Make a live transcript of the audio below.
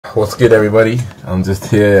What's good, everybody? I'm just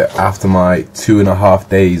here after my 2.5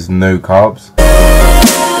 days no carbs.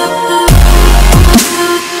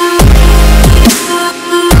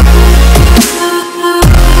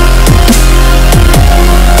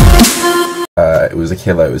 It was a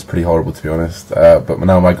killer. It was pretty horrible, to be honest, but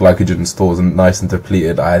now my glycogen stores are nice and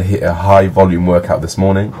depleted. I had hit a high volume workout this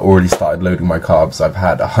morning, already started loading my carbs. I've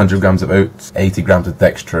had 100 grams of oats, 80 grams of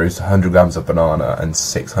dextrose, 100 grams of banana and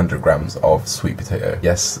 600 grams of sweet potato.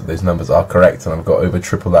 Yes, those numbers are correct, and I've got over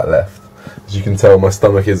triple that left. As you can tell, my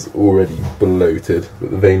stomach is already bloated,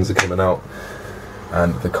 but the veins are coming out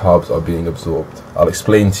and the carbs are being absorbed. I'll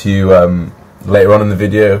explain to you later on in the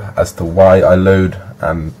video as to why I load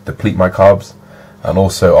and deplete my carbs. And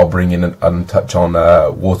also I'll bring in and touch on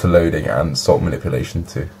water loading and salt manipulation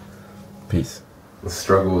too. Peace. The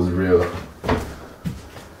struggle is real.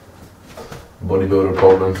 Bodybuilder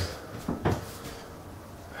problems.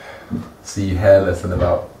 See you hairless in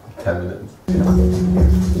about 10 minutes.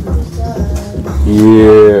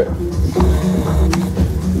 Yeah.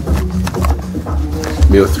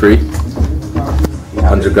 Meal 3.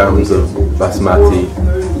 100 grams of basmati,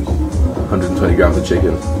 120 grams of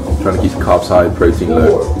chicken. Trying to keep the carbs high, protein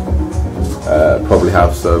low. Probably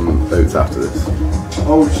have some oats after this.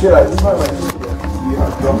 Oh shit, I just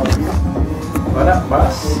What up,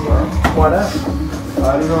 boss? What up?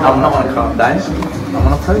 I'm not on a carb diet. I'm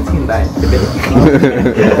on a protein diet.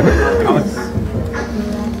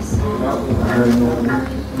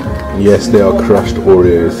 Yes, they are crushed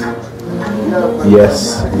Oreos.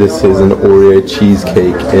 Yes, this is an Oreo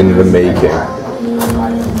cheesecake in the making.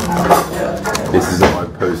 This is my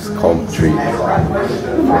post-comp treat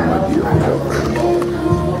from my beautiful girlfriend.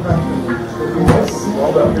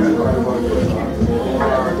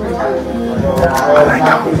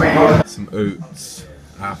 Some oats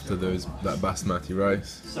after that basmati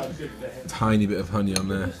rice. Tiny bit of honey on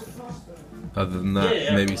there. Other than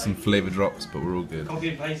that, maybe some flavour drops, but we're all good. I'm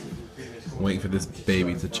waiting for this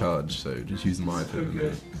baby to charge, so just using my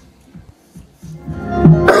iPhone.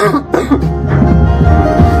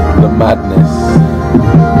 The madness.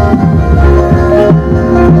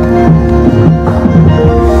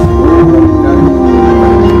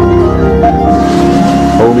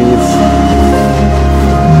 Homies.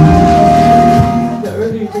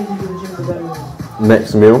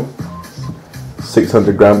 Next meal,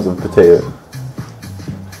 600 grams of potato.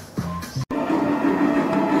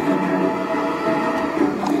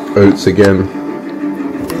 Oats again.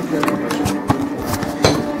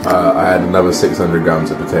 I had another 600 grams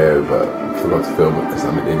of potato, but forgot to film it because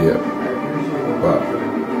I'm an idiot. But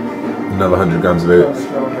another 100 grams of oats.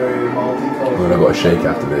 And then I've got a shake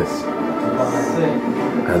after this.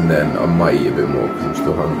 And then I might eat a bit more because I'm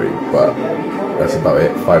still hungry. But that's about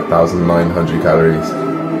it. 5,900 calories.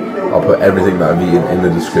 I'll put everything that I've eaten in the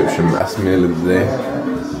description. Last meal of the day.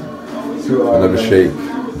 Another shake.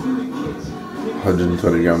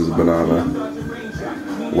 120 grams of banana.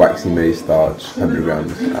 Waxy maize starch, 100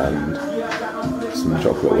 grams, and some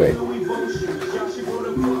chocolate whey.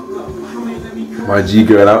 My G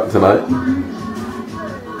going out tonight.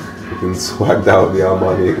 Looking swagged out the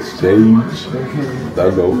Armani Exchange.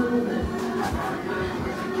 Dango.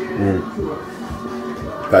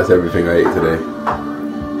 That's everything I ate today.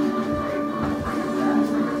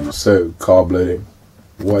 So, carb loading.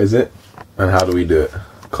 What is it? And how do we do it?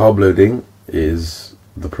 Carb loading is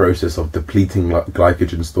the process of depleting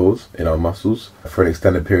glycogen stores in our muscles for an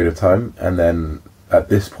extended period of time, and then at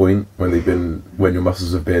this point, when your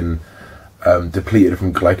muscles have been depleted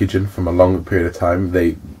from glycogen from a longer period of time,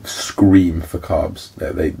 they scream for carbs.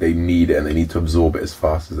 They need it, and they need to absorb it as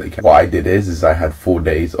fast as they can. What I did is I had 4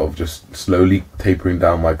 days of just slowly tapering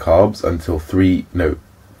down my carbs until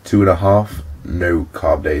 2.5 no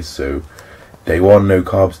carb days. So day 1 no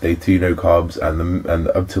carbs, day 2 no carbs, and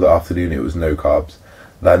up till the afternoon it was no carbs.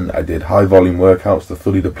 Then I did high volume workouts to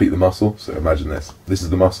fully deplete the muscle. So imagine this. This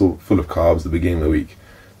is the muscle full of carbs at the beginning of the week.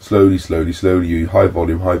 Slowly, you high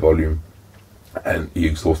volume, and you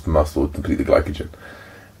exhaust the muscle, deplete the glycogen.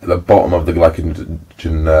 At the bottom of the glycogen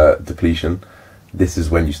depletion, this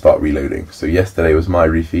is when you start reloading. So yesterday was my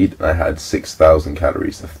refeed, and I had 6,000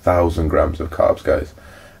 calories, 1,000 grams of carbs, guys.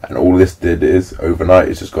 And all this did is, overnight,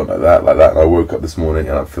 it's just gone like that, and I woke up this morning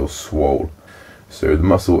and I feel swole. So the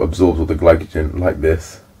muscle absorbs all the glycogen like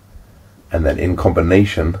this, and then in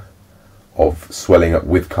combination of swelling up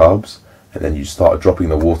with carbs, and then you start dropping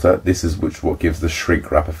the water, this is what gives the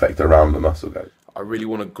shrink wrap effect around the muscle, guys. I really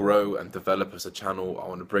want to grow and develop as a channel. I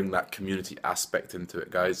want to bring that community aspect into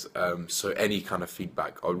it, guys. So any kind of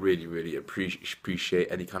feedback, I really appreciate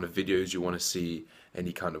any kind of videos you want to see,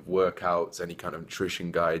 any kind of workouts, any kind of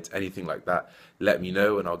nutrition guides, anything like that, let me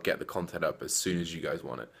know and I'll get the content up as soon as you guys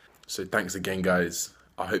want it. So thanks again, guys.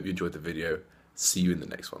 I hope you enjoyed the video. See you in the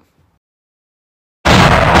next one.